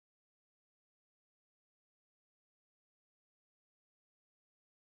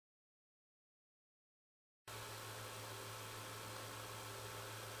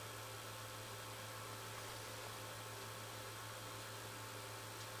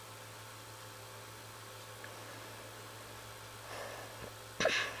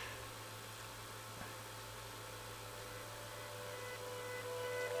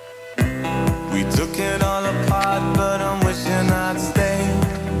Took it all apart, but I'm wishing I'd stay.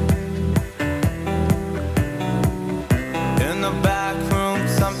 In the back room,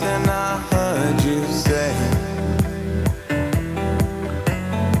 something I heard you say.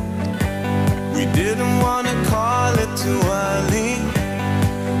 We didn't want to call it too early.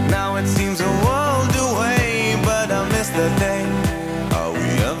 Now it seems a world away, but I miss the day. Are we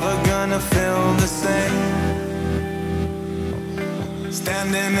ever gonna feel the same?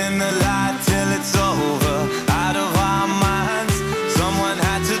 Standing in the light till it's over, out of our minds. Someone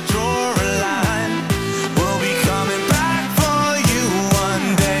had to draw a line. We'll be coming back for you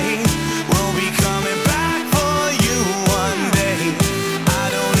one day. We'll be coming back for you one day. I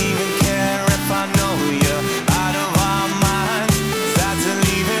don't even care if I know you're out of our minds. Sad to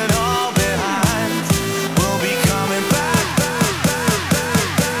leave it all behind. We'll be coming back, back, back, back,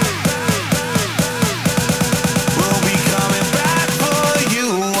 back, back, back. We'll be coming back for you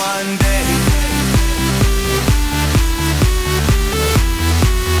one day.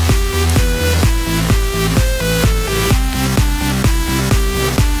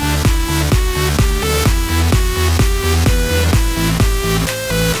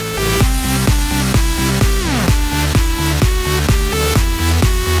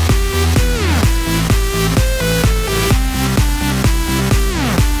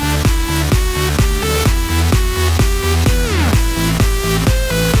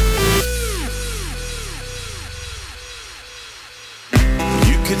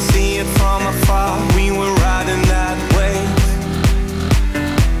 You could see it from afar, we were riding that wave.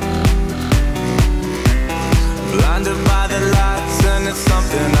 Blinded by the lights, and it's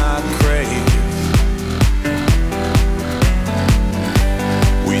something I crave.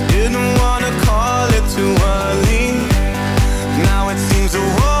 We didn't want to call it too early. Now it seems a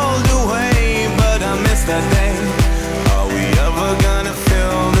world away, but I miss that day. Are we ever gonna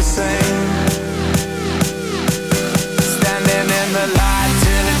feel the same? Standing in the light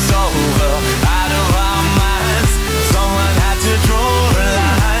till it's over, out of our minds. Someone had to draw a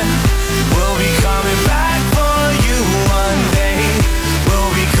line. We'll be coming back for you one day.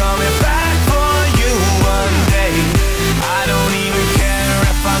 We'll be coming back for you one day. I don't even care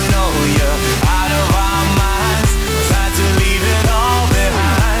if I know you're out of our minds. Sad to leave it all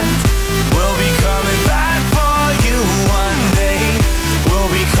behind. We'll be coming back for you one day.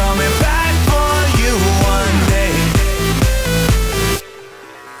 We'll be coming back for you one day.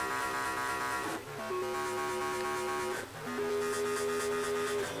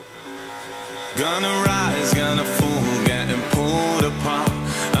 Gonna rise, gonna fall, getting pulled apart.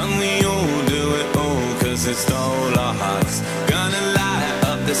 And we all do it all, cause it stole our hearts. Gonna light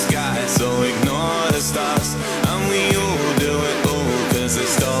up the sky, so ignore the stars. And we all do it all, cause it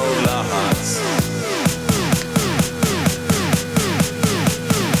stole our hearts.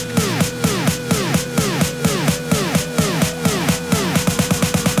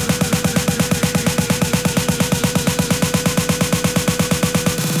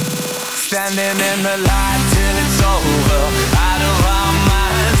 Standing in the light